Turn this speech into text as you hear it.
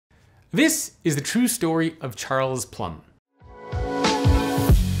This is the true story of Charles Plumb.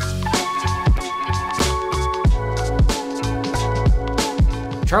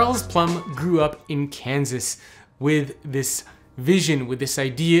 Charles Plumb grew up in Kansas with this vision, with this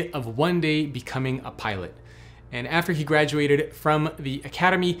idea of one day becoming a pilot. And after he graduated from the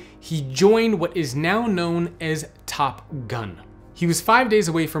academy, he joined what is now known as Top Gun. He was 5 days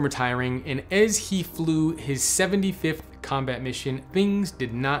away from retiring, and as he flew his 75th combat mission, things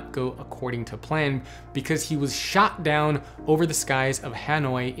did not go according to plan because he was shot down over the skies of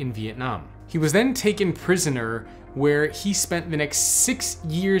Hanoi in Vietnam. He was then taken prisoner, where he spent the next 6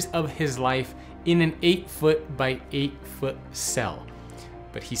 years of his life in an 8-foot by 8-foot cell.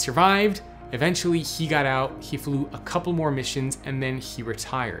 But he survived. Eventually he got out, he flew a couple more missions, and then he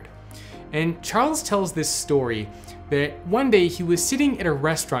retired. And Charles tells this story that one day he was sitting at a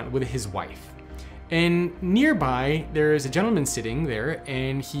restaurant with his wife. And nearby, there is a gentleman sitting there,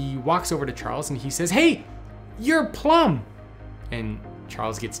 and he walks over to Charles and he says, "Hey, you're Plumb." And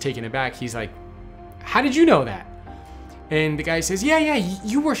Charles gets taken aback. He's like, "How did you know that?" And the guy says, yeah,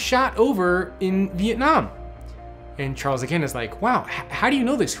 you were shot over in Vietnam." And Charles again is like, "Wow, how do you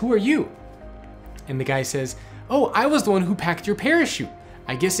know this? Who are you?" And the guy says, "Oh, I was the one who packed your parachute.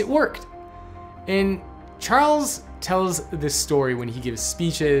 I guess it worked." And Charles tells this story when he gives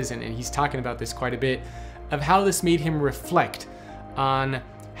speeches, and he's talking about this quite a bit, of how this made him reflect on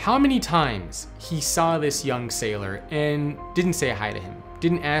how many times he saw this young sailor and didn't say hi to him,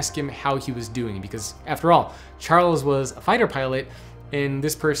 didn't ask him how he was doing, because after all, Charles was a fighter pilot and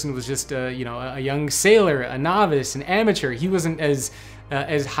this person was just a young sailor, a novice, an amateur. He wasn't as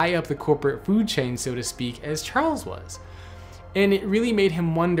high up the corporate food chain, so to speak, as Charles was. And it really made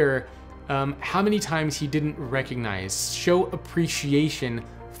him wonder how many times he didn't recognize, show appreciation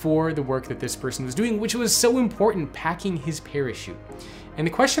for the work that this person was doing, which was so important, packing his parachute. And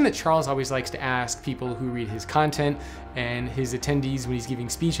the question that Charles always likes to ask people who read his content and his attendees when he's giving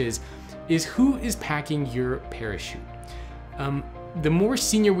speeches is, who is packing your parachute? The more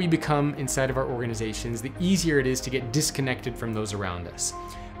senior we become inside of our organizations, the easier it is to get disconnected from those around us.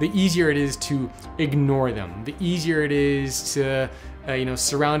 The easier it is to ignore them. The easier it is to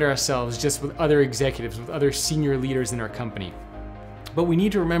surround ourselves just with other executives, with other senior leaders in our company. But we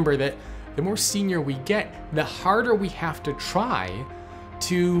need to remember that the more senior we get, the harder we have to try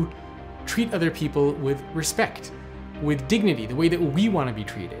to treat other people with respect, with dignity, the way that we want to be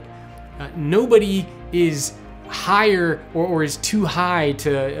treated. Nobody is higher or is too high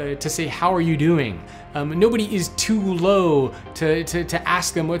to say, "How are you doing?" Nobody is too low to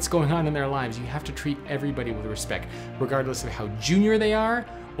ask them what's going on in their lives. You have to treat everybody with respect, regardless of how junior they are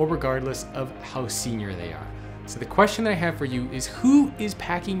or regardless of how senior they are. So the question that I have for you is, who is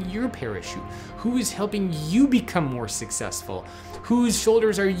packing your parachute? Who is helping you become more successful? Whose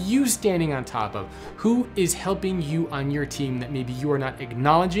shoulders are you standing on top of? Who is helping you on your team that maybe you are not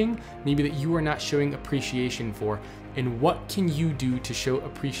acknowledging, maybe that you are not showing appreciation for? And what can you do to show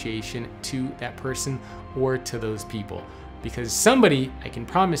appreciation to that person or to those people? Because somebody, I can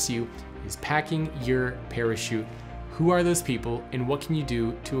promise you, is packing your parachute. Who are those people, and what can you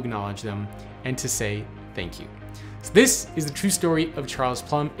do to acknowledge them and to say thank you? So this is the true story of Charles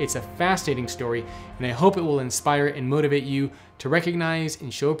Plumb. It's a fascinating story, and I hope it will inspire and motivate you to recognize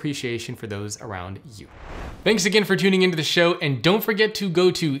and show appreciation for those around you. Thanks again for tuning into the show, and don't forget to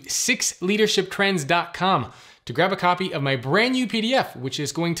go to 6leadershiptrends.com to grab a copy of my brand new PDF, which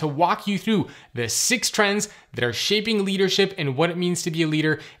is going to walk you through the 6 trends that are shaping leadership and what it means to be a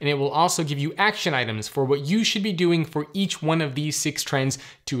leader. And it will also give you action items for what you should be doing for each one of these 6 trends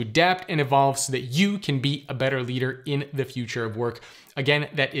to adapt and evolve so that you can be a better leader in the future of work. Again,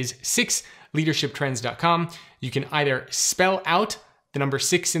 that is 6leadershiptrends.com. You can either spell out the number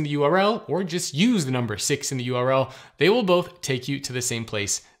 6 in the URL or just use the number 6 in the URL. They will both take you to the same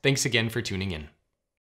place. Thanks again for tuning in.